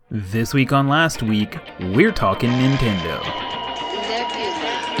This week on Last Week, we're talking Nintendo.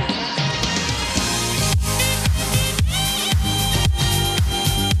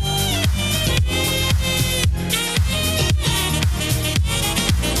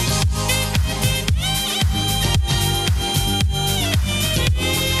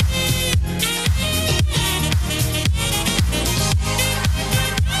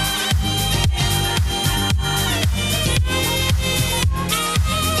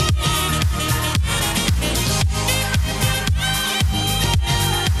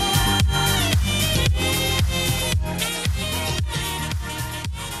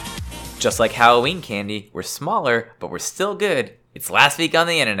 Just like Halloween candy, we're smaller, but we're still good. It's Last Week on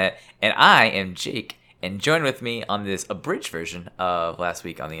the Internet, and I am Jake, and join with me on this abridged version of Last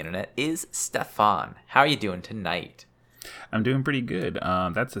Week on the Internet is Stefan. How are you doing tonight? I'm doing pretty good.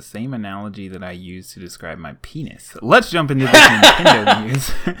 That's the same analogy that I use to describe my penis. Let's jump into this Nintendo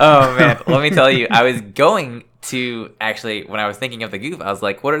news. Oh, man. Let me tell you, I was going to, actually, when I was thinking of the goof, I was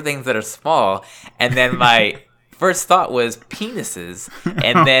like, what are things that are small? And then my first thought was penises,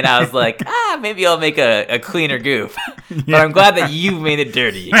 and then I was like, maybe I'll make a cleaner goof. But I'm glad that you made it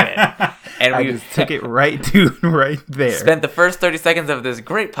dirty again. And I just took it right there. Spent the first 30 seconds of this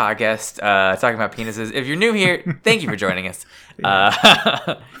great podcast talking about penises. If you're new here, thank you for joining us.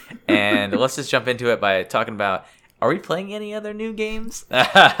 And let's just jump into it by talking about, are we playing any other new games?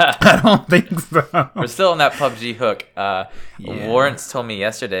 I don't think so. We're still on that PUBG hook. Lawrence told me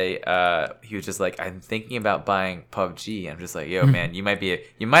yesterday, he was just like, I'm thinking about buying PUBG. I'm just like, yo, man, you might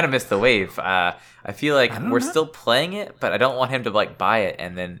have missed the wave. I feel like we're still playing it, but I don't want him to like buy it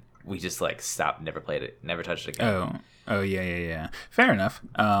and then we just like stopped, never played it, never touched it again. Oh, yeah. Fair enough.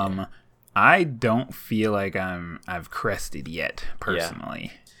 I don't feel like I've crested yet, personally.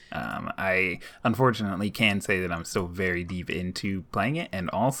 Yeah. I unfortunately can say that I'm still very deep into playing it, and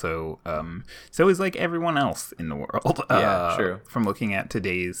also so is like everyone else in the world. Yeah, true. From looking at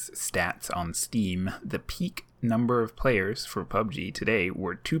today's stats on Steam, the peak number of players for PUBG today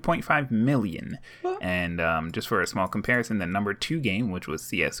were 2.5 million. What? And just for a small comparison, the number 2 game, which was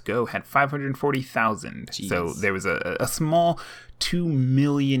CSGO, had 540,000. So there was a small 2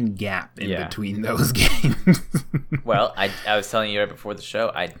 million gap in between those games. Well, I was telling you right before the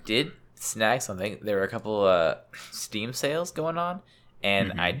show, I did snag something. There were a couple Steam sales going on,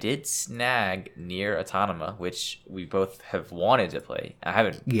 and I did snag Nier Automata, which we both have wanted to play. I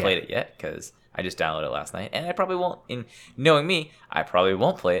haven't played it yet because I just downloaded it last night, and I probably won't. In knowing me, I probably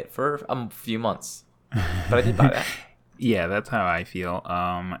won't play it for a few months. But I did buy that. Yeah, that's how I feel.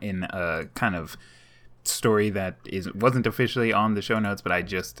 In a kind of story that wasn't officially on the show notes, but I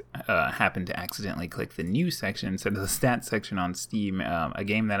just happened to accidentally click the news section instead of the stats section on Steam. A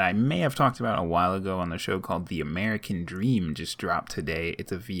game that I may have talked about a while ago on the show called The American Dream just dropped today.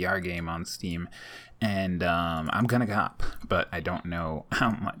 It's a VR game on Steam, and I'm gonna cop, but I don't know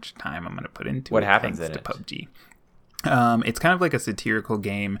how much time I'm gonna put into what it. What happens thanks in to it? PUBG. It's kind of like a satirical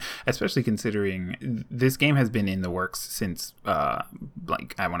game, especially considering this game has been in the works since,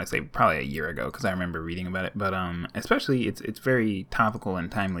 like I want to say probably a year ago, because I remember reading about it. But especially it's very topical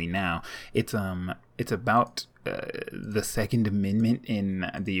and timely now. It's about the Second Amendment in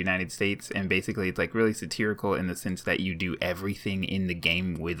the United States, and basically it's like really satirical in the sense that you do everything in the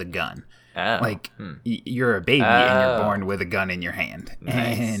game with a gun. Oh. Like you're a baby and you're born with a gun in your hand.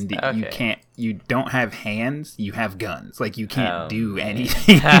 Nice. And you don't have hands, you have guns. Like you can't do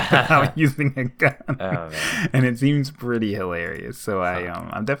anything without using a gun. Oh, man. And it seems pretty hilarious. So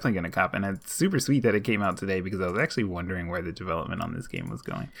I'm definitely going to cop. And it's super sweet that it came out today, because I was actually wondering where the development on this game was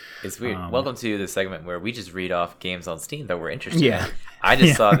going. It's weird. Welcome to the segment where we just read off games on Steam that we're interested in. Yeah. I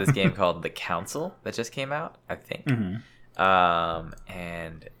just saw this game called The Council that just came out, I think. Mm-hmm.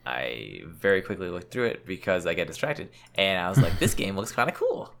 And I very quickly looked through it because I get distracted, and I was like, this game looks kind of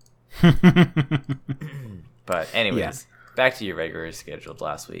cool. But anyways, back to your regularly scheduled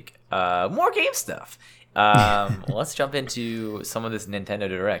last week. More game stuff. Let's jump into some of this Nintendo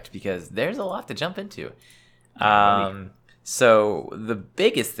Direct, because there's a lot to jump into. So the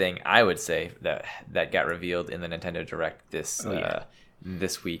biggest thing I would say that got revealed in the Nintendo Direct this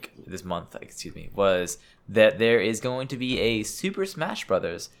month, was that there is going to be a Super Smash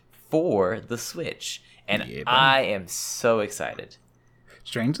Brothers for the Switch, and I am so excited.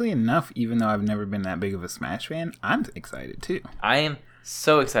 Strangely enough, even though I've never been that big of a Smash fan, I'm excited too. I am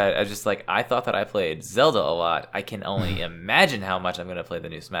so excited. I thought that I played Zelda a lot. I can only imagine how much I'm going to play the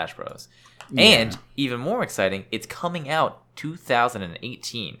new Smash Bros. Yeah. And even more exciting, it's coming out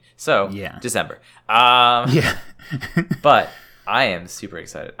 2018. So, December. But I am super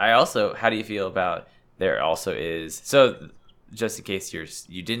excited. How do you feel about there also is... So, just in case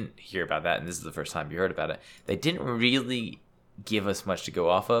you didn't hear about that, and this is the first time you heard about it, they didn't really give us much to go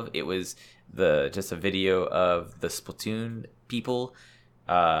off of. It was just a video of the Splatoon people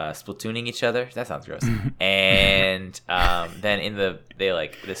splatooning each other. That sounds gross. And then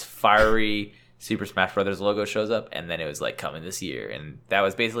this fiery Super Smash Brothers logo shows up, and then it was like coming this year, and that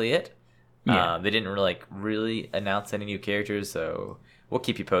was basically it. Yeah. They didn't really announce any new characters, so we'll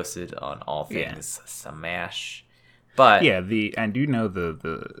keep you posted on all things Smash. But yeah, I do know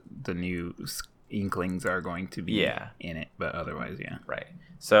the new Inklings are going to be in it, but otherwise, yeah. Right.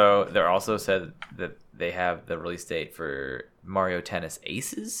 So they're also said that they have the release date for Mario Tennis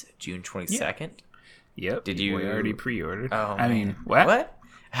Aces, June 22nd. Yep. Did you already pre-ordered? Oh, I mean, what?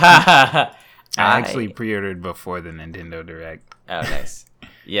 I actually pre-ordered before the Nintendo Direct. Oh, nice.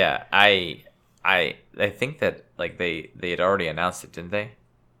 Yeah, I think that like they had already announced it, didn't they?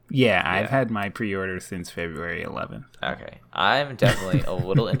 Yeah, I've had my pre-order since February 11th. Okay, I'm definitely a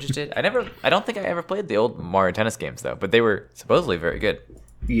little interested. I don't think I ever played the old Mario Tennis games though, but they were supposedly very good.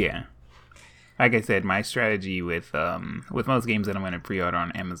 Yeah, like I said, my strategy with most games that I'm going to pre-order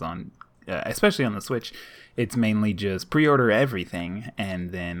on Amazon, especially on the Switch, it's mainly just pre-order everything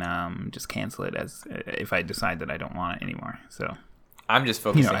and then just cancel it if I decide that I don't want it anymore. So I'm just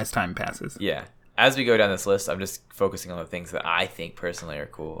focusing, as time passes. Yeah. As we go down this list, I'm just focusing on the things that I think personally are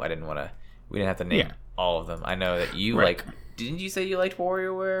cool. We didn't have to name all of them. I know that you didn't you say you liked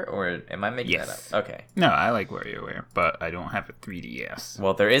WarioWare, or am I making that up? Okay. No, I like WarioWare, but I don't have a 3DS.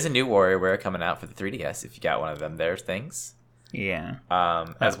 Well, there is a new WarioWare coming out for the 3DS if you got one of them. There's things. Yeah.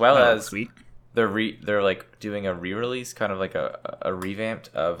 As well as sweet. They're like doing a re-release, kind of like a revamped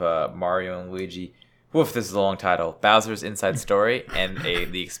of Mario and Luigi. Woof, this is a long title. Bowser's Inside Story, and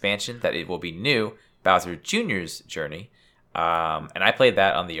the expansion that it will be new, Bowser Jr.'s Journey. And I played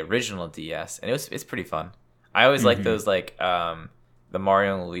that on the original DS, and it's pretty fun. I always like those the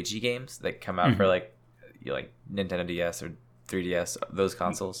Mario and Luigi games that come out for like Nintendo DS or 3DS, those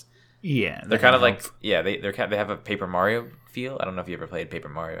consoles. Yeah, they're kind of like they have a Paper Mario feel. I don't know if you ever played Paper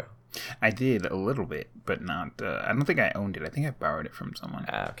Mario. I did a little bit, but not. I don't think I owned it. I think I borrowed it from someone.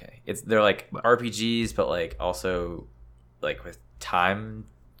 Okay, they're like RPGs, but like also like with time,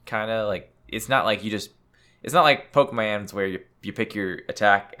 kind of like it's not like it's not like Pokemon's where you pick your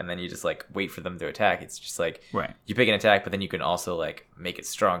attack and then you just like wait for them to attack. It's just like you pick an attack, but then you can also like make it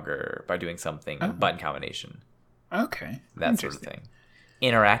stronger by doing something button combination. Okay, that sort of thing.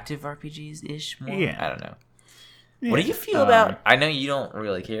 Interactive RPGs ish more. Yeah, I don't know. What do you feel about... I know you don't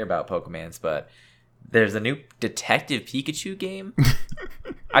really care about Pokemans, but there's a new Detective Pikachu game.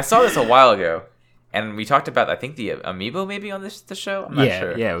 I saw this a while ago, and we talked about, I think, the Amiibo maybe on the show? I'm not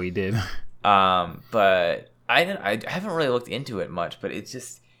sure. Yeah, we did. But I haven't really looked into it much, but it's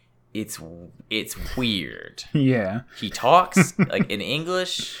just... It's weird. Yeah. He talks, like, in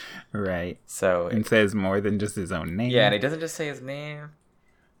English. Right. So... And says more than just his own name. Yeah, and he doesn't just say his name.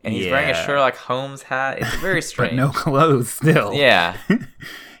 And he's wearing a Sherlock Holmes hat. It's very strange. But no clothes still. Yeah.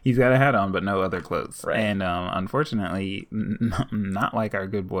 He's got a hat on, but no other clothes. Right. And unfortunately, not like our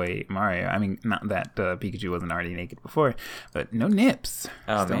good boy Mario. I mean, not that Pikachu wasn't already naked before, but no nips.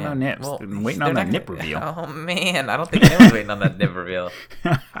 Oh, still man. no nips. Well, Been waiting on that nip reveal. Oh, man. I don't think anyone's waiting on that nip reveal.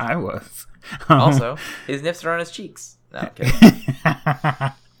 I was. Also, his nips are on his cheeks. No, I'm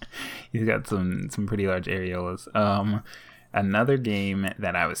kidding. He's got some pretty large areolas. Another game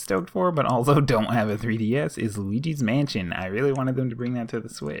that I was stoked for, but also don't have a 3DS, is Luigi's Mansion. I really wanted them to bring that to the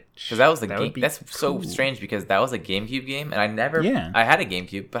Switch. Because that was the game. That's cool. So strange because that was a GameCube game, and I had a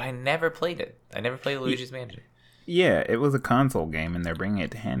GameCube, but I never played it. I never played Luigi's Mansion. Yeah, it was a console game, and they're bringing it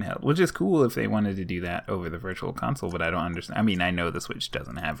to handheld, which is cool if they wanted to do that over the Virtual Console, but I don't understand. I mean, I know the Switch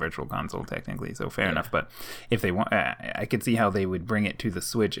doesn't have Virtual Console technically, so fair enough, but if they want, I could see how they would bring it to the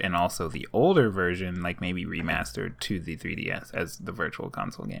Switch and also the older version, like maybe remastered to the 3DS as the Virtual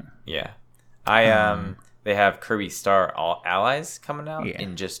Console game. Yeah. They have Kirby Star Allies coming out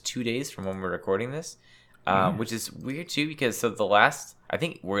in just 2 days from when we're recording this, which is weird too, because I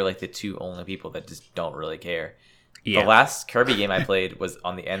think we're like the two only people that just don't really care. Yeah. The last Kirby game I played was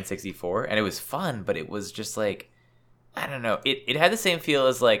on the N64, and it was fun, but it was just like, I don't know. It had the same feel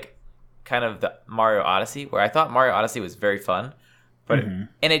as like kind of the Mario Odyssey, where I thought Mario Odyssey was very fun, but and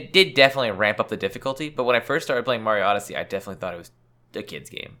it did definitely ramp up the difficulty. But when I first started playing Mario Odyssey, I definitely thought it was a kid's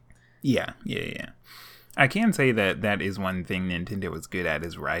game. Yeah. I can say that is one thing Nintendo was good at,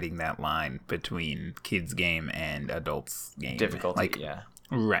 is riding that line between kids game and adults game. Difficulty, yeah.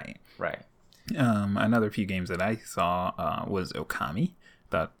 Right. Right. Another few games that I saw was Okami.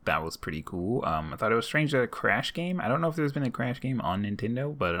 thought that was pretty cool. I thought it was strange that a Crash game. I don't know if there's been a Crash game on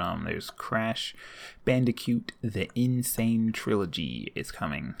Nintendo, but there's Crash Bandicoot: The Insane Trilogy is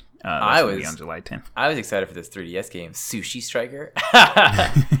coming. That's gonna be on July 10th. I was excited for this 3DS game, Sushi Striker.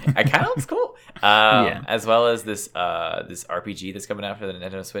 It kind of looks cool. As well as this this RPG that's coming out for the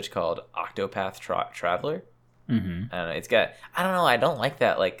Nintendo Switch called Octopath Traveler. Mm-hmm. I don't know. It's got. I don't know. I don't like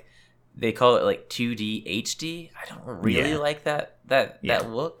that. Like they call it like 2D HD. I don't really like that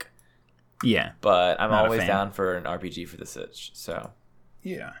look. Yeah, but I'm always down for an RPG for the Switch. So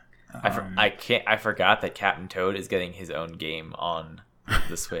yeah, I forgot that Captain Toad is getting his own game on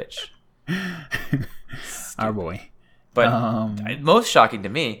the Switch. Our boy. But most shocking to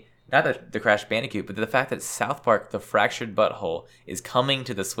me, not the Crash Bandicoot, but the fact that South Park: The Fractured Butthole is coming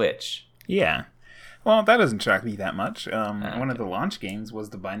to the Switch. Yeah. Well, that doesn't shock me that much. One of the launch games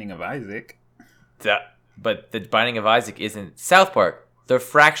was The Binding of Isaac. But The Binding of Isaac isn't South Park: The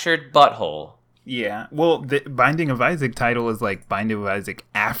Fractured Butthole. Yeah. Well, the Binding of Isaac title is like Binding of Isaac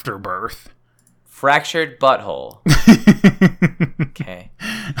Afterbirth. Fractured Butthole. Okay.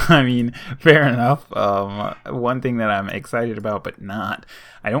 I mean, fair enough. One thing that I'm excited about, but not,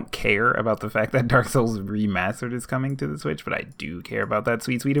 I don't care about the fact that Dark Souls Remastered is coming to the Switch, but I do care about that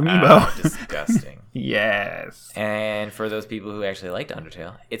sweet, sweet amiibo. Disgusting. Yes. And for those people who actually liked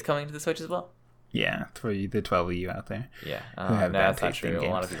Undertale, it's coming to the Switch as well. Yeah, for the 12 of you out there. Yeah. Who have no, bad that's not taste true. in A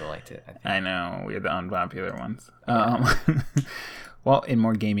games. lot of people liked it, I think. I know, we're the unpopular ones. Well, in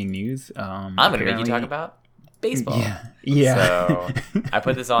more gaming news, I'm going to make you talk about baseball. Yeah. So I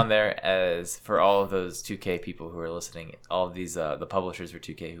put this on there as for all of those 2K people who are listening, all of these the publishers for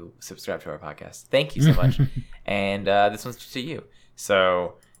 2K who subscribe to our podcast. Thank you so much. And this one's to you.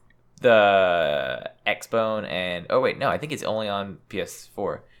 So the Xbone and I think it's only on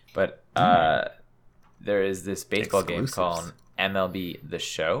PS4, but there is this baseball game called MLB The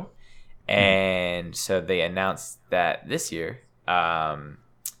Show, and so they announced that this year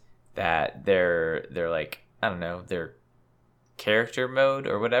that they're like, I don't know, their character mode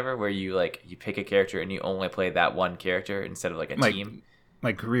or whatever, where you pick a character and you only play that one character instead of like a team.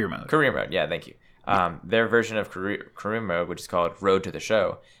 Like career mode. Career mode, yeah, thank you. Their version of career mode, which is called Road to the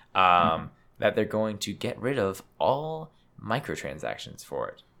Show, that they're going to get rid of all microtransactions for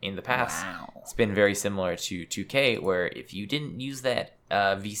it. In the past, It's been very similar to 2K, where if you didn't use that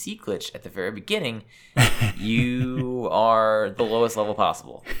VC glitch at the very beginning, you are the lowest level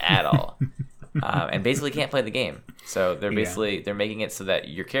possible at all. And basically can't play the game. So they're they're making it so that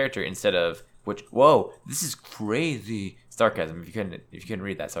your character, instead of this is crazy sarcasm. If you couldn't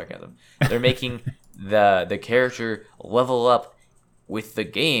read that sarcasm, they're making the character level up with the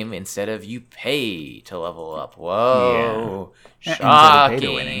game instead of you pay to level up. Whoa,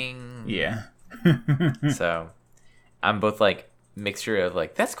 shocking. Yeah. So I'm both like mixture of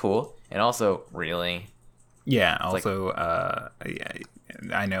like that's cool and also really. Yeah. Also,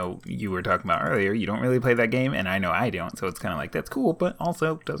 I know you were talking about earlier, you don't really play that game, and I know I don't, so it's kind of like, that's cool, but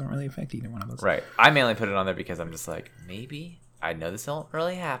also doesn't really affect either one of us. Right. I mainly put it on there because I'm just like, maybe, I know this won't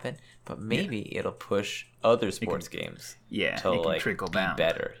really happen, but maybe it'll push other sports games to like trickle be down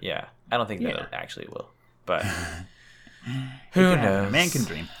better. Yeah. I don't think that it actually will, but who knows? Happen. A man can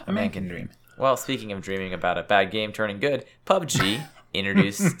dream. A man can dream. Well, speaking of dreaming about a bad game turning good, PUBG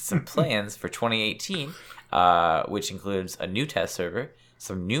introduced some plans for 2018, which includes a new test server,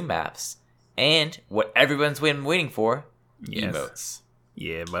 some new maps, and what everyone's been waiting for, emotes.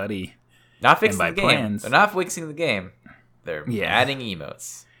 Yeah, buddy. Not fixing the game. Plans, they're not fixing the game. They're adding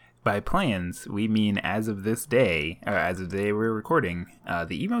emotes. By plans, we mean as of this day, or as of the day we're recording,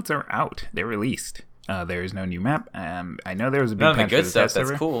 the emotes are out. They're released. There is no new map. I know there was a big patch for the test server.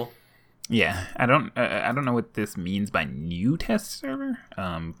 That's cool. Yeah, I don't know what this means by new test server,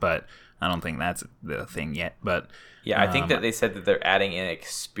 but I don't think that's the thing yet. But yeah, I think that they said that they're adding an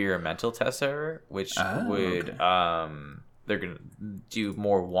experimental test server, which would they're gonna do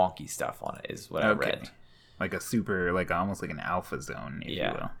more wonky stuff on it, is what I read. Like a super, like almost like an alpha zone, if you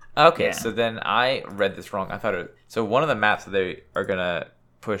will. Okay, so then I read this wrong. I thought so one of the maps that they are gonna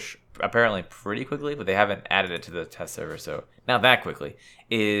push apparently pretty quickly, but they haven't added it to the test server, so not that quickly,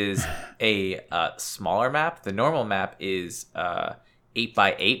 is a smaller map. The normal map is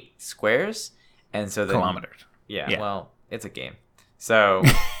 8x8 squares, and so then kilometers. Yeah, well, it's a game, so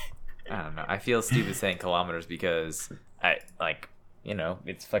I don't know. I feel stupid saying kilometers because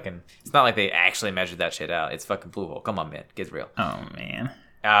it's fucking. It's not like they actually measured that shit out. It's fucking Blue Hole. Come on, man, get real. Oh man.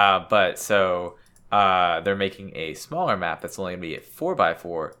 But so they're making a smaller map that's only gonna be at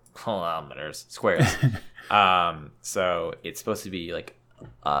 4x4 kilometers squares. So it's supposed to be like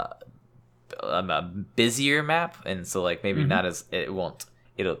a busier map, and so like maybe not as it won't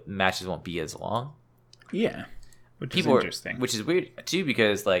matches won't be as long. Yeah, which is interesting. Which is weird too,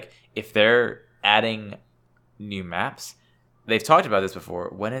 because like if they're adding new maps, they've talked about this before.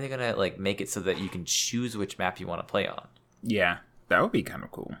 When are they gonna like make it so that you can choose which map you want to play on? Yeah, that would be kind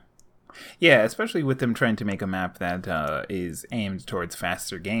of cool. Yeah, especially with them trying to make a map that is aimed towards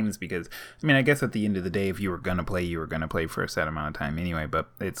faster games, because, I mean, I guess at the end of the day, if you were going to play, you were going to play for a set amount of time anyway, but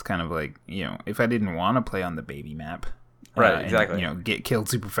it's kind of like, you know, if I didn't want to play on the baby map, right, exactly, and, you know, get killed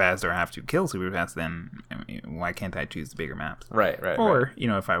super fast or have to kill super fast, then I mean, why can't I choose the bigger maps? Right. Or, you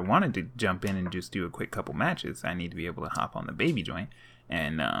know, if I wanted to jump in and just do a quick couple matches, I need to be able to hop on the baby joint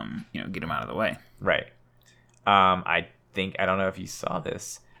and, you know, get them out of the way. Right. I don't know if you saw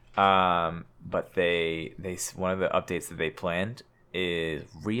this, but they one of the updates that they planned is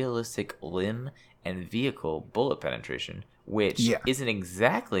realistic limb and vehicle bullet penetration, which isn't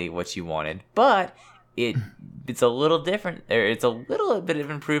exactly what you wanted, but it's a little different. It's a little bit of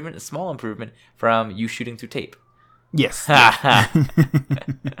improvement, a small improvement from you shooting through tape. Yes.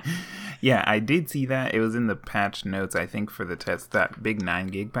 Yeah, I did see that. It was in the patch notes, I think, for the test, that big 9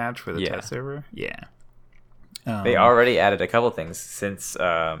 gig patch for the test server. Yeah. They already added a couple things since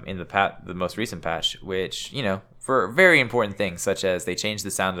in the most recent patch, which, you know, for very important things, such as they changed the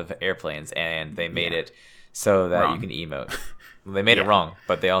sound of airplanes and they made it so that you can emote. Well, they made it wrong,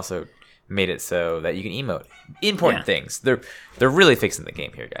 but they also made it so that you can emote. Important things. They're really fixing the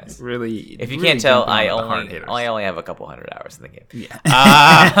game here, guys. Really. If you can't tell, I only have a couple hundred hours in the game.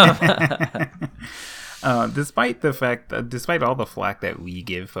 Yeah. Despite all the flack that we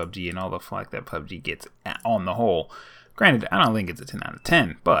give PUBG and all the flack that PUBG gets on the whole, granted, I don't think it's a 10 out of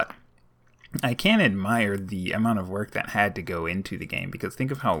 10, but I can admire the amount of work that had to go into the game, because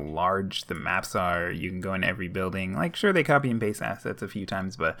think of how large the maps are. You can go in every building. Like, sure, they copy and paste assets a few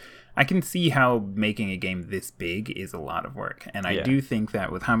times, but I can see how making a game this big is a lot of work. And I do think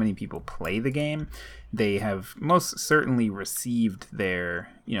that with how many people play the game, they have most certainly received their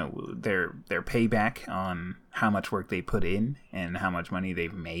payback on how much work they put in and how much money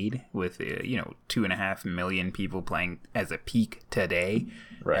they've made with 2.5 million people playing as a peak today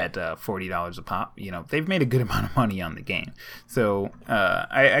at $40 a pop. You know, they've made a good amount of money on the game. So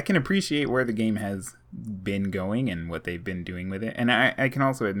I can appreciate where the game has been going and what they've been doing with it. And I can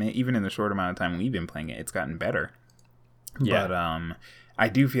also admit, even in the short amount of time we've been playing it, it's gotten better. Yeah. But I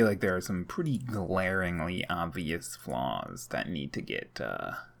do feel like there are some pretty glaringly obvious flaws that need to get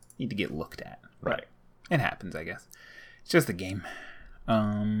looked at. Right. It happens, I guess. It's just a game.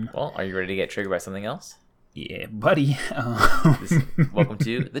 Well, are you ready to get triggered by something else? Yeah, buddy. Welcome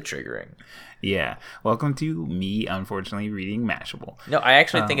to the triggering. Yeah, welcome to me, unfortunately, reading Mashable. No, I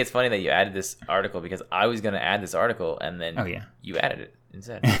actually think it's funny that you added this article, because I was going to add this article and then you added it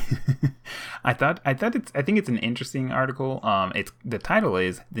instead. I think it's an interesting article. The title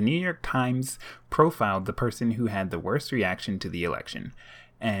is "The New York Times Profiled the Person Who Had the Worst Reaction to the Election."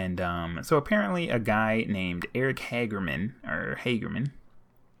 And so apparently a guy named Eric Hagerman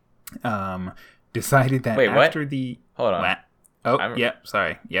decided that after the... Hold on. Yeah,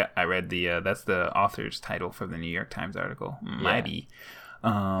 sorry. Yeah, I read that's the author's title for the New York Times article. Might be. The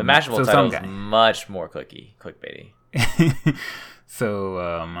Mashable title is much more clickbaity.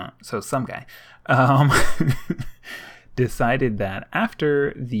 So some guy decided that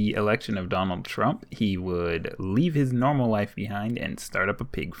after the election of Donald Trump, he would leave his normal life behind and start up a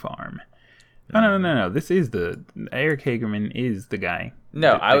pig farm. No. This is Eric Hagerman is the guy.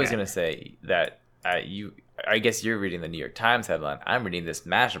 No, I was going to say that I guess you're reading the New York Times headline. I'm reading this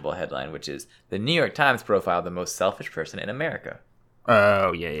Mashable headline, which is the New York Times profiled the most selfish person in America.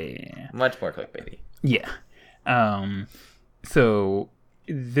 Oh, yeah. Much more clickbaity. Yeah. So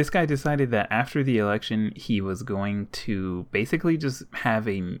this guy decided that after the election, he was going to basically just have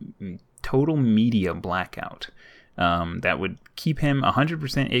a total media blackout that would keep him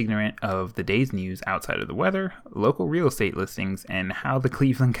 100% ignorant of the day's news outside of the weather, local real estate listings, and how the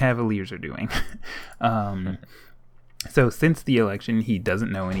Cleveland Cavaliers are doing. So since the election, he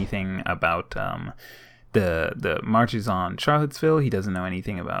doesn't know anything about the marches on Charlottesville. He doesn't know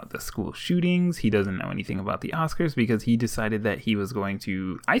anything about the school shootings. He doesn't know anything about the Oscars, because he decided that he was going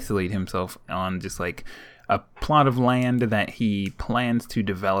to isolate himself on just like a plot of land that he plans to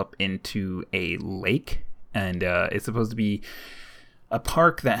develop into a lake. And it's supposed to be a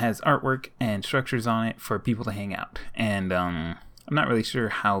park that has artwork and structures on it for people to hang out. And I'm not really sure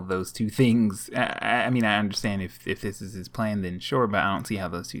how those two things. I mean, I understand if this is his plan, then sure, but I don't see how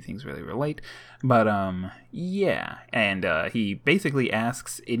those two things really relate. But yeah, and he basically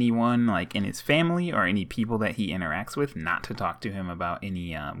asks anyone like in his family or any people that he interacts with not to talk to him about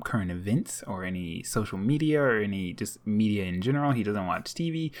any current events or any social media or any just media in general. He doesn't watch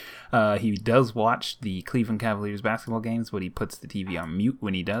TV. He does watch the Cleveland Cavaliers basketball games, but he puts the TV on mute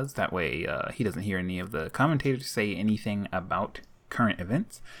when he does. That way, he doesn't hear any of the commentators say anything about current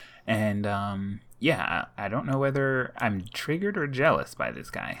events. And yeah, I don't know whether I'm triggered or jealous by this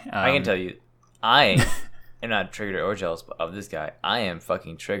guy. I can tell you, I am not triggered or jealous of this guy. I am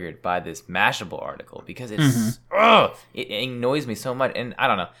fucking triggered by this Mashable article because it's it annoys me so much, and I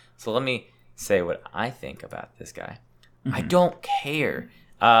don't know. So let me say what I think about this guy. I don't care.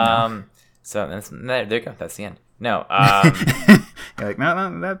 No. So there you go. That's the end. No. You're like,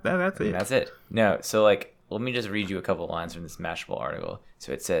 no, that's it. That's it. No. So like, let me just read you a couple of lines from this Mashable article.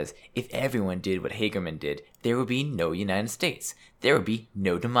 So it says, if everyone did what Hagerman did, there would be no United States. There would be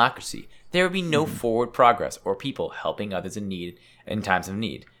no democracy. There would be no forward progress or people helping others in times of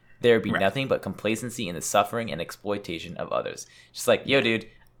need. There would be nothing but complacency in the suffering and exploitation of others. Just like, yo, dude,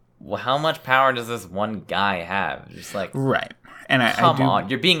 well, how much power does this one guy have? Just like, right. And come on,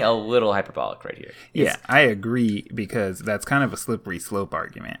 you're being a little hyperbolic right here. Yeah, I agree, because that's kind of a slippery slope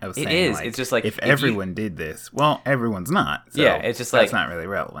argument of saying, it is. Like, it's just like, if everyone did this, well, everyone's not. So yeah, it's just that's like, not really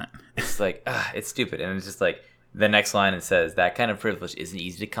relevant. It's like, it's stupid. And it's just like, the next line it says, that kind of privilege isn't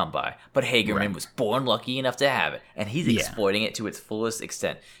easy to come by, but Hagerman was born lucky enough to have it, and he's exploiting it to its fullest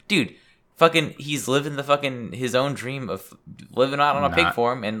extent. Dude, fucking, he's living his own dream of living out on a pig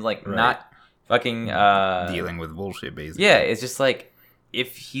farm and like not fucking dealing with bullshit, basically. Yeah, it's just like,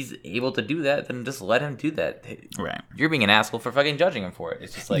 if he's able to do that, then just let him do that. Right. You're being an asshole for fucking judging him for it.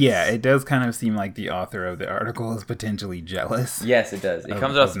 It's just like, yeah, it does kind of seem like the author of the article is potentially jealous. Yes, it does. It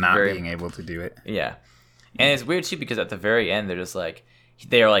comes out not being able to do it. Yeah, and it's weird too because at the very end they're just like,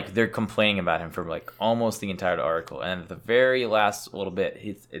 they're complaining about him for like almost the entire article, and at the very last little bit,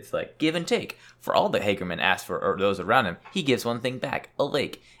 it's like give and take. For all that Hagerman asked for, or those around him, he gives one thing back: a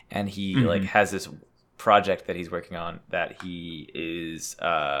lake, and he like has this project that he's working on that he is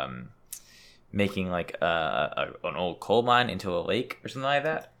making like an old coal mine into a lake or something like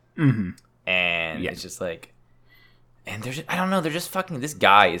that. And it's just like, and I don't know, they're just fucking, this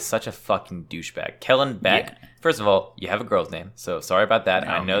guy is such a fucking douchebag. Kellen Beck, first of all, you have a girl's name, so sorry about that.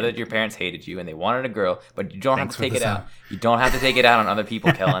 I know that your parents hated you and they wanted a girl, but you don't have to take it out. You don't have to take it out on other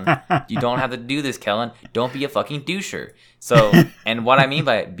people, Kellen. You don't have to do this, Kellen. Don't be a fucking doucher. So, and what I mean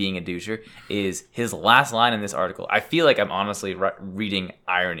by being a doucher is his last line in this article. I feel like I'm honestly reading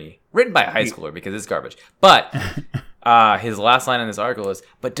irony, written by a high schooler because it's garbage. But his last line in this article is,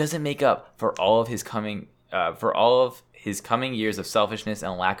 but doesn't make up for all of his coming years of selfishness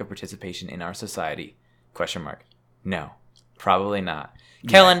and lack of participation in our society? ? No, probably not.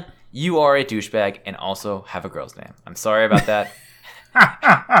 Kellen, you are a douchebag and also have a girl's name. I'm sorry about that.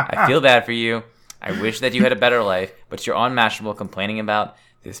 I feel bad for you. I wish that you had a better life, but you're on Mashable complaining about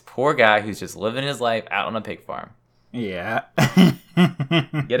this poor guy who's just living his life out on a pig farm. Yeah.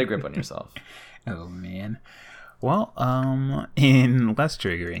 Get a grip on yourself. Oh, man. Well, in less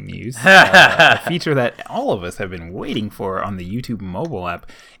triggering news, a feature that all of us have been waiting for on the YouTube mobile app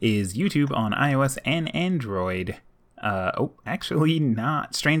is YouTube on iOS and Android. Actually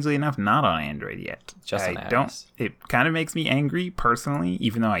not, strangely enough, not on Android yet. Just on iOS. It kind of makes me angry personally,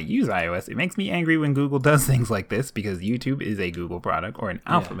 even though I use iOS. It makes me angry when Google does things like this, because YouTube is a Google product, or an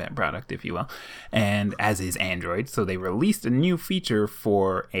Alphabet product, if you will, and as is Android. So they released a new feature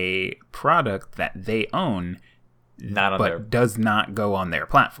for a product that they own, does not go on their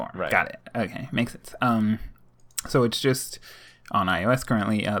platform. Right. Got it. Okay, makes sense. So it's just on iOS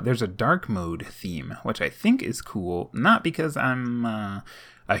currently. There's a dark mode theme, which I think is cool. Not because I'm a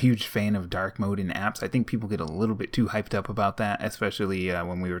huge fan of dark mode in apps. I think people get a little bit too hyped up about that, especially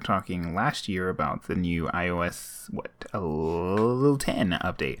when we were talking last year about the new iOS 10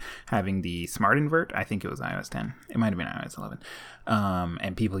 update having the smart invert. I think it was iOS 10. It might have been iOS 11.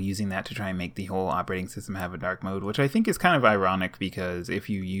 And people using that to try and make the whole operating system have a dark mode, which I think is kind of ironic, because if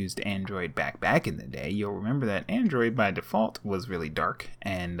you used Android back in the day, you'll remember that Android by default was really dark,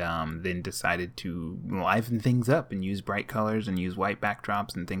 and then decided to liven things up and use bright colors and use white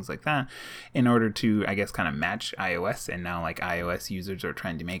backdrops and things like that in order to, I guess, kind of match iOS. And now like iOS users are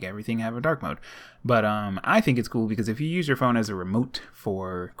trying to make everything have a dark mode. But I think it's cool because if you use your phone as a remote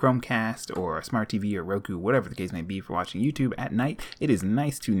for Chromecast or a smart TV or Roku, whatever the case may be, for watching YouTube at night, it is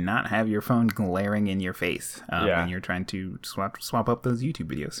nice to not have your phone glaring in your face when you're trying to swap up those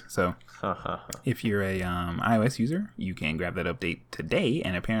YouTube videos. So if you're a iOS user, you can grab that update today.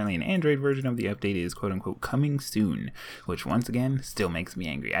 And apparently an Android version of the update is quote unquote coming soon, which once again still makes me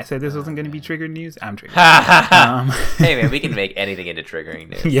angry. I said this wasn't going to be triggered news. I'm triggered. Hey man, we can make anything into triggering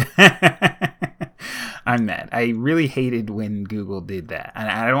news. Yeah. I'm mad. I really hated when Google did that. And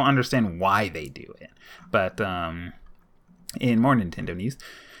I don't understand why they do it. But in more Nintendo news,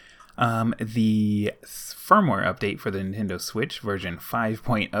 the firmware update for the Nintendo Switch version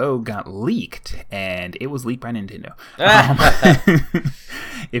 5.0 got leaked, and it was leaked by Nintendo.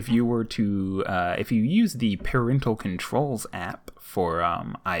 If you use the Parental Controls app for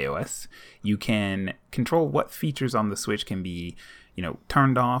iOS, you can control what features on the Switch can be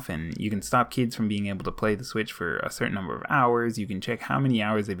turned off, and you can stop kids from being able to play the Switch for a certain number of hours. You can check how many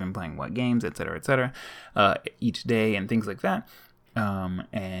hours they've been playing what games, etc., each day, and things like that.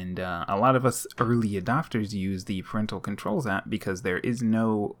 And a lot of us early adopters use the Parental Controls app because there is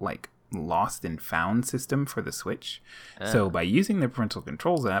no like lost and found system for the Switch. So by using the Parental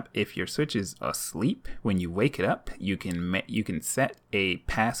Controls app, if your Switch is asleep, when you wake it up, you can set a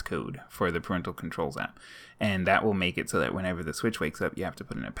passcode for the Parental Controls app, and that will make it so that whenever the Switch wakes up, you have to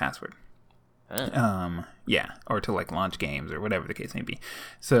put in a password. Or to like launch games or whatever the case may be.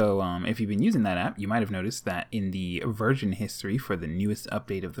 So if you've been using that app, you might have noticed that in the version history for the newest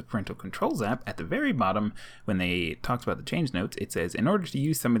update of the Parental Controls app, at the very bottom, when they talked about the change notes, it says, in order to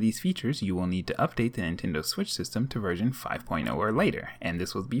use some of these features, you will need to update the Nintendo Switch system to version 5.0 or later. And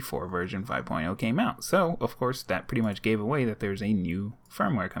this was before version 5.0 came out. So, of course, that pretty much gave away that there's a new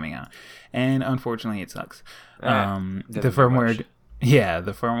firmware coming out. And unfortunately, it sucks. The firmware... Yeah,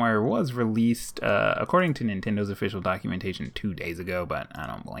 the firmware was released, according to Nintendo's official documentation, 2 days ago, but I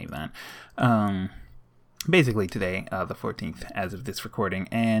don't believe that. Basically today, the 14th, as of this recording.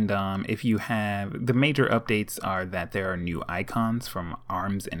 And if you have... The major updates are that there are new icons from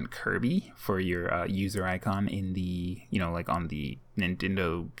ARMS and Kirby for your user icon in the, like on the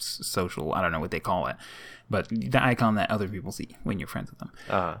Nintendo social... I don't know what they call it. But the icon that other people see when you're friends with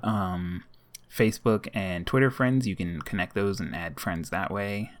them. Facebook and Twitter friends, you can connect those and add friends that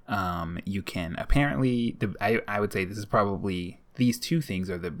way. You can apparently, I would say this is probably, these two things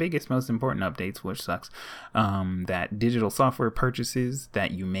are the biggest, most important updates, which sucks, that digital software purchases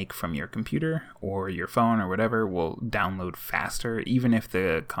that you make from your computer or your phone or whatever will download faster, even if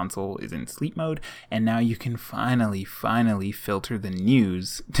the console is in sleep mode. And now you can finally filter the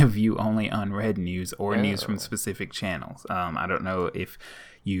news to view only unread news or news from specific channels. I don't know if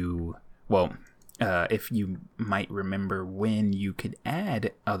you... Well, if you might remember when you could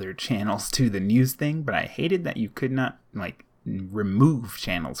add other channels to the news thing, but I hated that you could not, like, remove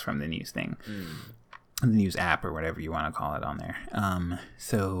channels from the news thing. The news app or whatever you want to call it on there.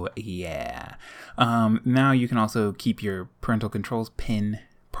 Now you can also keep your parental controls pin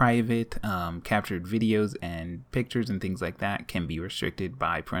private. Captured videos and pictures and things like that can be restricted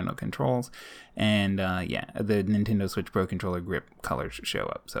by parental controls. And the Nintendo Switch Pro controller grip colors show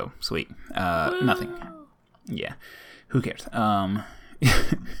up. So sweet. Nothing. Yeah. Who cares?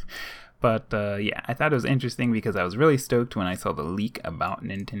 But I thought it was interesting because I was really stoked when I saw the leak about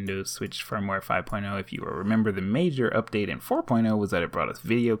Nintendo Switch firmware 5.0. If you remember, the major update in 4.0 was that it brought us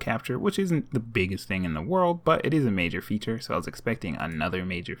video capture, which isn't the biggest thing in the world, but it is a major feature. So I was expecting another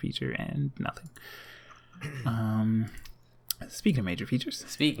major feature and nothing. Speaking of major features.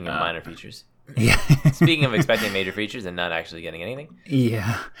 Speaking of minor features. Yeah. Speaking of expecting major features and not actually getting anything.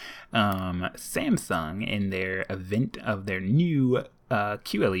 Yeah. Samsung, in their event of their new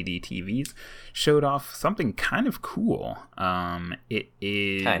QLED TVs, showed off something kind of cool. It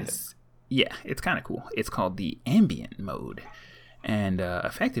is... Kind of. Yeah, it's kind of cool. It's called the ambient mode. And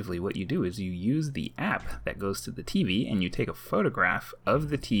effectively what you do is you use the app that goes to the TV and you take a photograph of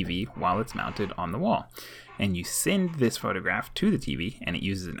the TV while it's mounted on the wall. And you send this photograph to the TV, and it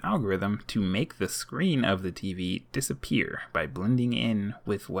uses an algorithm to make the screen of the TV disappear by blending in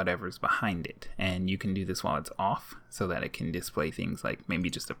with whatever's behind it. And you can do this while it's off so that it can display things like maybe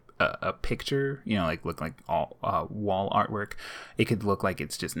just a picture, like look like all wall artwork. It could look like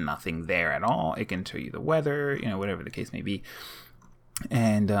it's just nothing there at all. It can show you the weather, whatever the case may be.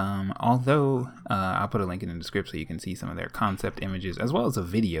 And although I'll put a link in the description so you can see some of their concept images, as well as a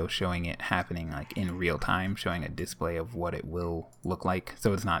video showing it happening like in real time, showing a display of what it will look like.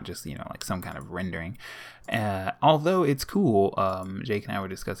 So it's not just, like some kind of rendering. Although it's cool, Jake and I were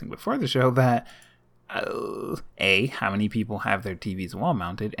discussing before the show that how many people have their TVs wall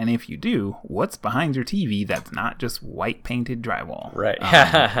mounted, and if you do, what's behind your TV that's not just white painted drywall? Right.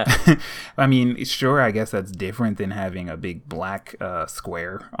 I mean, sure, I guess that's different than having a big black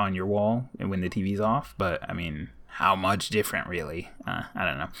square on your wall when the TV's off, but I mean, how much different, really? I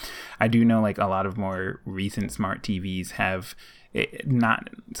don't know. I do know like a lot of more recent smart TVs have not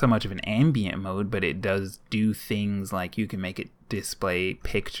so much of an ambient mode, but it does do things like you can make it display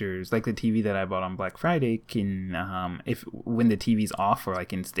pictures. Like the TV that I bought on Black Friday can, when the TV's off or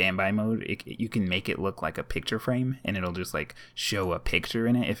like in standby mode, you can make it look like a picture frame, and it'll just like show a picture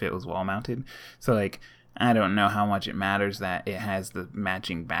in it if it was wall mounted. So like, I don't know how much it matters that it has the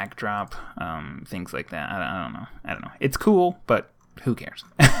matching backdrop, things like that. I don't know. It's cool, but who cares?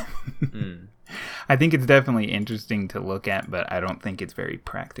 I think it's definitely interesting to look at, but I don't think it's very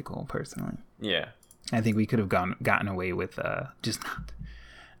practical, personally. Yeah. I think we could have gotten away with just not.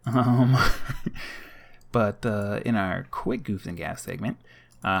 But in our quick Goofs and Gas segment,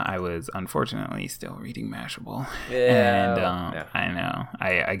 I was unfortunately still reading Mashable. Yeah. And I know.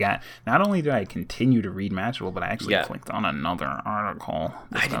 I got, not only did I continue to read Mashable, but I actually clicked on another article.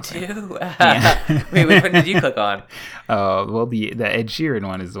 I did too. Yeah. Wait, which one did you click on? Well, the Ed Sheeran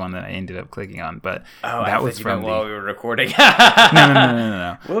one is the one that I ended up clicking on, but that was from while we were recording.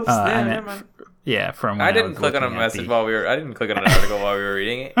 No. Whoops, never mind. Yeah, from when I didn't click on a message while we were. I didn't click on an article while we were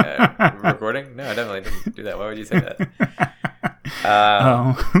reading it, recording. No, I definitely didn't do that. Why would you say that?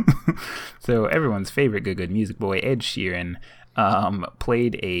 So everyone's favorite good music boy, Ed Sheeran,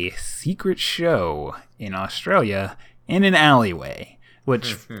 played a secret show in Australia in an alleyway.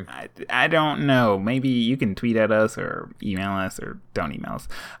 Which I don't know. Maybe you can tweet at us or email us, or don't email us,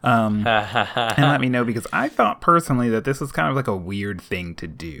 and let me know, because I thought personally that this was kind of like a weird thing to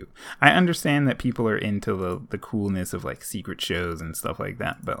do. I understand that people are into the coolness of like secret shows and stuff like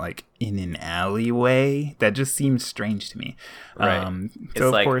that, but like in an alleyway, that just seems strange to me. Right.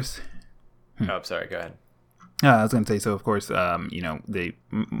 So of course. Oh, sorry. Go ahead. I was going to say, so of course, the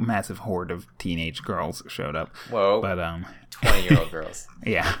massive horde of teenage girls showed up. Whoa. But 20-year-old girls.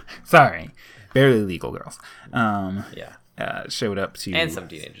 Yeah. Sorry. Barely legal girls. Showed up to... And some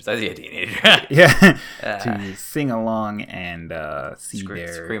teenagers. I see a teenager. Yeah. To sing along and see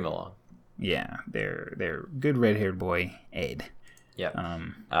their... Scream along. Yeah. Their good red-haired boy, Ed. Yeah.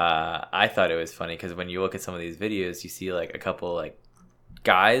 I thought it was funny because when you look at some of these videos, you see like a couple like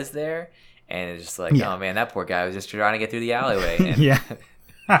guys there. And it's just like, oh man, that poor guy was just trying to get through the alleyway. And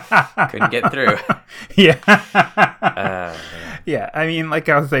couldn't get through. Yeah. Yeah. I mean, like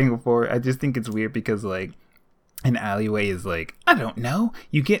I was saying before, I just think it's weird because, like, an alleyway is like, I don't know.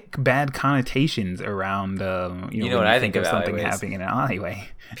 You get bad connotations around, you know what I think of something alleyways? Happening in an alleyway.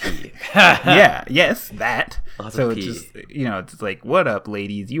 Pee. Yeah. Yes, that. Lots so of it's pee. just, it's like, what up,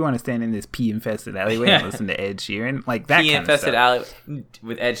 ladies? You want to stand in this pee-infested alleyway and listen to Ed Sheeran? Like that Pee-infested alleyway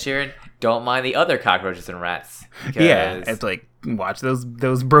with Ed Sheeran. Don't mind the other cockroaches and rats. Yeah, it's like, watch those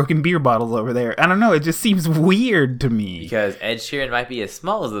broken beer bottles over there. I don't know. It just seems weird to me. Because Ed Sheeran might be as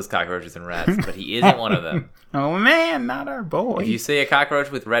small as those cockroaches and rats, but he isn't one of them. Oh man, not our boy. If you see a cockroach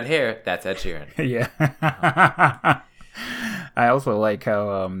with red hair, that's Ed Sheeran. Yeah. I also like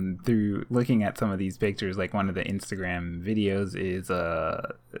how through looking at some of these pictures, like one of the Instagram videos is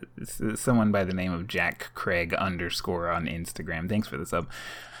someone by the name of Jack Craig _ on Instagram. Thanks for the sub.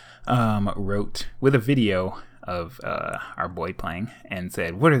 Wrote with a video of our boy playing and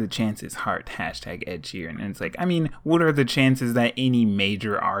said, what are the chances, heart, hashtag Ed Sheeran? And it's like, I mean, what are the chances that any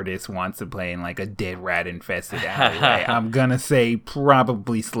major artist wants to play in like a dead rat infested alleyway? I'm gonna say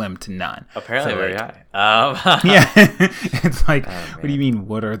probably slim to none. Apparently so, very like, high. Yeah. It's like, what do you mean,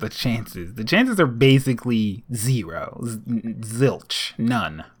 what are the chances? The chances are basically zero. Zilch.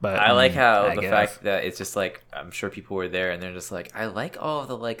 None. But I like how I the guess. fact that it's just like, I'm sure people were there and they're just like, I like all of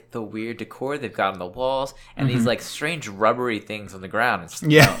the like the weird decor they've got on the walls and these like strange rubbery things on the ground. It's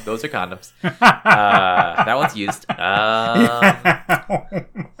just, Yeah. no, those are condoms. That one's used.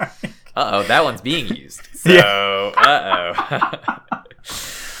 That one's being used. So,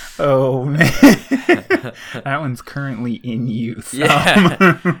 Oh man, that one's currently in use. Yeah.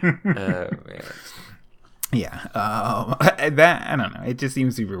 Man. Yeah. That, I don't know. It just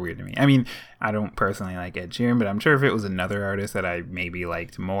seems super weird to me. I mean, I don't personally like Ed Sheeran, but I'm sure if it was another artist that I maybe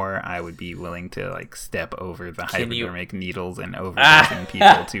liked more, I would be willing to like step over the hypodermic needles and overdosing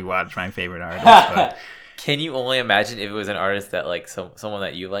people to watch my favorite artist. But Can you only imagine if it was an artist that like someone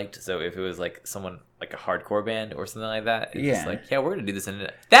that you liked? So if it was like someone like a hardcore band or something like that, it's just like, yeah, we're gonna do this,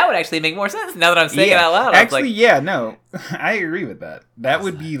 and that would actually make more sense now that I'm saying it out loud. Actually, no, I agree with that. That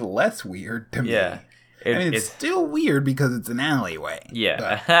would be less weird to me. Yeah, it's still weird because it's an alleyway.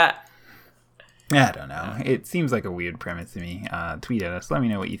 Yeah. I don't know. It seems like a weird premise to me. Tweet at us. Let me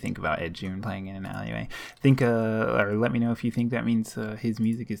know what you think about Ed Sheeran playing in an alleyway. Or let me know if you think that means his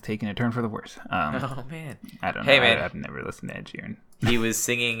music is taking a turn for the worse. Oh, man. I don't know. Hey, man. I've never listened to Ed Sheeran. He was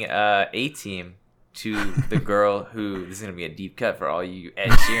singing A-Team to the girl who... This is going to be a deep cut for all you Ed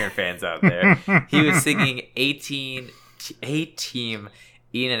Sheeran fans out there. He was singing A-Team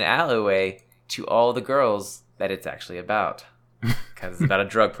in an alleyway to all the girls that it's actually about. Because it's about a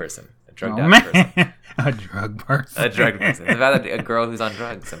drug person. Person. A drug person. A drug person. It's about a girl who's on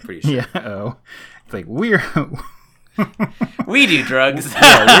drugs, I'm pretty sure. Yeah, It's like, we do drugs.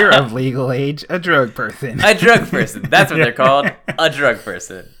 We're of legal age. A drug person. A drug person. That's what they're called. A drug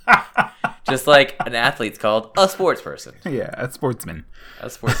person. Just like an athlete's called a sports person. Yeah, a sportsman. A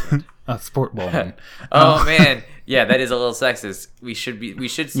sportsman. A sport ballman. Oh, man. Yeah, that is a little sexist. We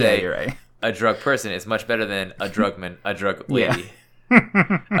should say you're right. A drug person is much better than a drugman, a drug lady. Yeah.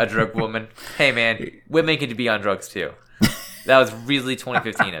 A drug woman. Hey, man, women can be on drugs too. That was really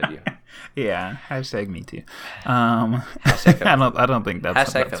 2015 of you. Yeah, hashtag me too. I don't think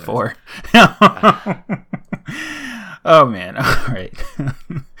that's what that's for. Oh man, all right.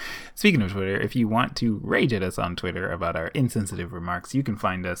 Speaking of Twitter, if you want to rage at us on Twitter about our insensitive remarks, you can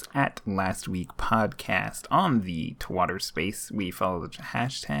find us at Last Week Podcast on the Twitter space. We follow the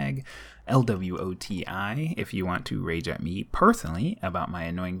hashtag LWOTI. If you want to rage at me personally about my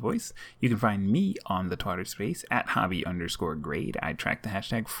annoying voice, you can find me on the Twitter space at hobby_grade. I track the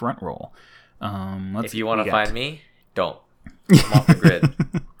hashtag front roll. If you want to find me, don't. I'm off the grid.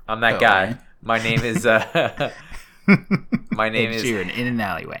 I'm that guy. Man. My name is Sheeran in an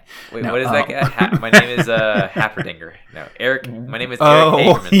alleyway. Wait, what is that guy? My name is Happerdinger. No, Eric. My name is Eric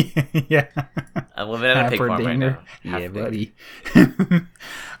Hagerman. Yeah. I'm living in a pig farm right now. Yeah, buddy.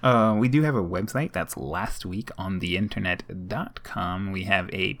 We do have a website that's lastweekontheinternet.com. We have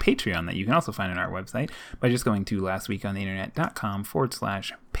a Patreon that you can also find on our website by just going to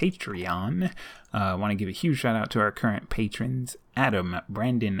lastweekontheinternet.com/Patreon. I want to give a huge shout out to our current patrons, Adam,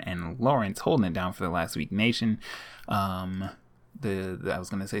 Brandon, and Lawrence, holding it down for the Last Week Nation. I was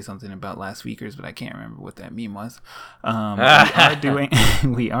going to say something about Last Weekers, but I can't remember what that meme was.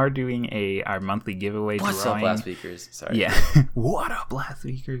 We are doing our monthly giveaway drawing. What's up, Last Weekers? Sorry. Yeah. What up, Last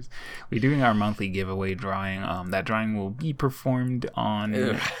Weekers? We're doing our monthly giveaway drawing. That drawing will be performed on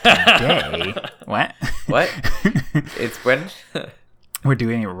today. What? It's when? We're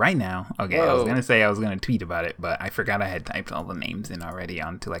doing it right now. Okay, Whoa. I was going to tweet about it, but I forgot I had typed all the names in already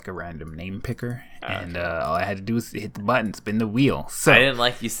onto like a random name picker. Okay. And all I had to do was hit the button, spin the wheel. So I didn't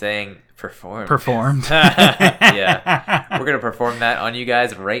like you saying performed. Yeah. We're going to perform that on you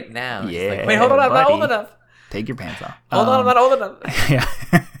guys right now. Yeah. Like, wait, hold on, I'm not old enough. Take your pants off. Hold on, I'm not old enough. Yeah.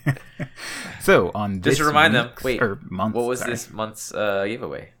 So on this just to remind them, what was this month's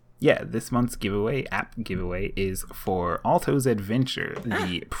giveaway? Yeah, this month's app giveaway, is for Alto's Adventure,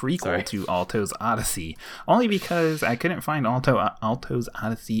 the prequel to Alto's Odyssey. Only because I couldn't find Alto's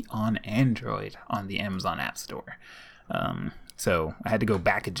Odyssey on Android on the Amazon App Store. So I had to go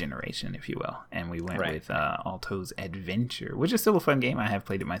back a generation, if you will. And we went with Alto's Adventure, which is still a fun game. I have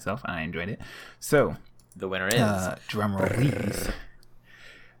played it myself, and I enjoyed it. So the winner is... drum roll, please.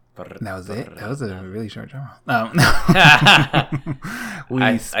 That was it. That was a really short drum roll.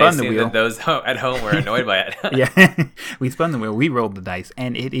 We spun the wheel. That those at home were annoyed by it. Yeah, we spun the wheel. We rolled the dice,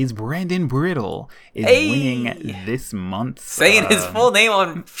 and it is Brandon Brittle winning this month. Saying his full name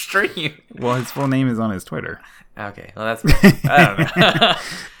on stream. Well, his full name is on his Twitter. Okay, well that's. I don't know.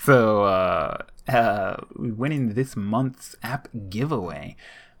 So, winning this month's app giveaway.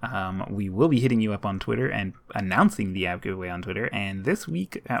 We will be hitting you up on Twitter and announcing the app giveaway on Twitter. And this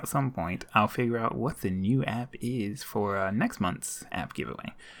week, at some point, I'll figure out what the new app is for next month's app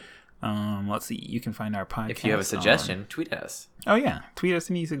giveaway. Let's see. You can find our podcast. If you have a suggestion, tweet us. Oh, yeah. Tweet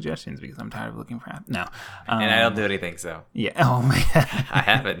us any suggestions because I'm tired of looking for apps. No. And I don't do anything, so. Yeah. Oh, my God. I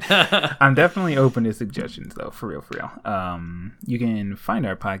haven't. I'm definitely open to suggestions, though. For real. You can find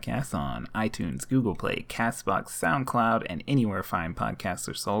our podcast on iTunes, Google Play, CastBox, SoundCloud, and anywhere fine podcasts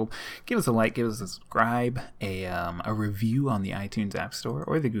are sold. Give us a like. Give us a subscribe. A review on the iTunes App Store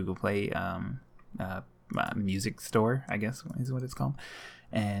or the Google Play music store, I guess is what it's called.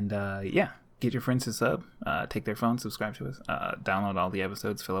 And get your friends to sub, take their phone, subscribe to us, download all the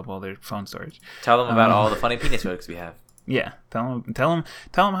episodes, fill up all their phone storage. Tell them about all the funny penis jokes we have. Yeah, tell them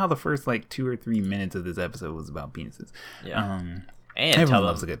how the first like 2 or 3 minutes of this episode was about penises. Yeah. And everyone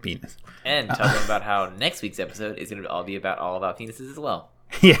loves a good penis. And tell them about how next week's episode is going to all about penises as well.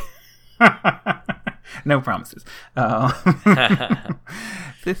 Yeah. No promises.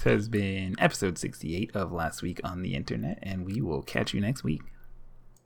 This has been episode 68 of Last Week on the Internet, and we will catch you next week.